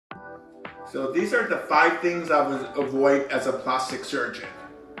So these are the 5 things I would avoid as a plastic surgeon.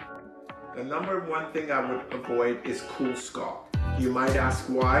 The number 1 thing I would avoid is cool scalp. You might ask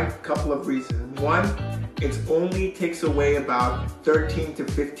why? A couple of reasons. 1, it only takes away about 13 to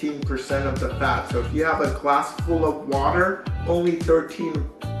 15% of the fat. So if you have a glass full of water, only 13%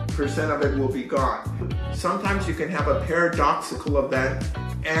 of it will be gone. Sometimes you can have a paradoxical event,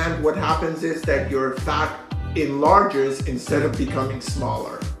 and what happens is that your fat enlarges instead of becoming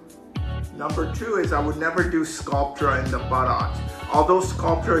smaller. Number 2 is I would never do Sculptra in the buttocks. Although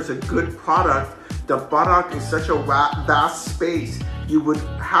Sculptra is a good product, the buttock is such a vast space. You would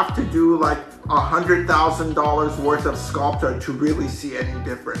have to do like $100,000 worth of Sculptra to really see any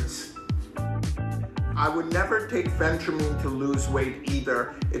difference. I would never take phentermine to lose weight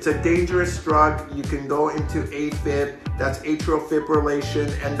either. It's a dangerous drug. You can go into AFib, that's atrial fibrillation,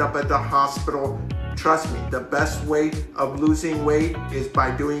 end up at the hospital. Trust me, the best way of losing weight is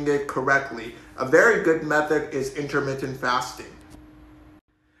by doing it correctly. A very good method is intermittent fasting.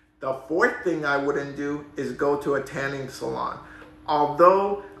 The 4th thing I wouldn't do is go to a tanning salon.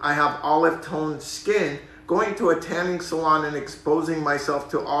 Although I have olive toned skin, going to a tanning salon and exposing myself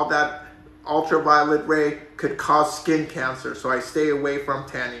to all that ultraviolet ray could cause skin cancer, so I stay away from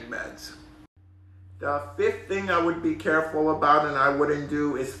tanning beds. The 5th thing I would be careful about and I wouldn't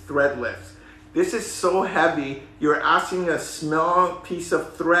do is thread lifts. This is so heavy, you're asking a small piece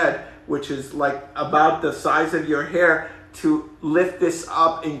of thread, which is like about the size of your hair, to lift this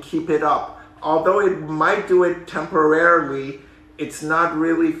up and keep it up. Although it might do it temporarily, it's not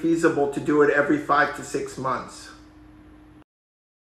really feasible to do it every 5 to 6 months.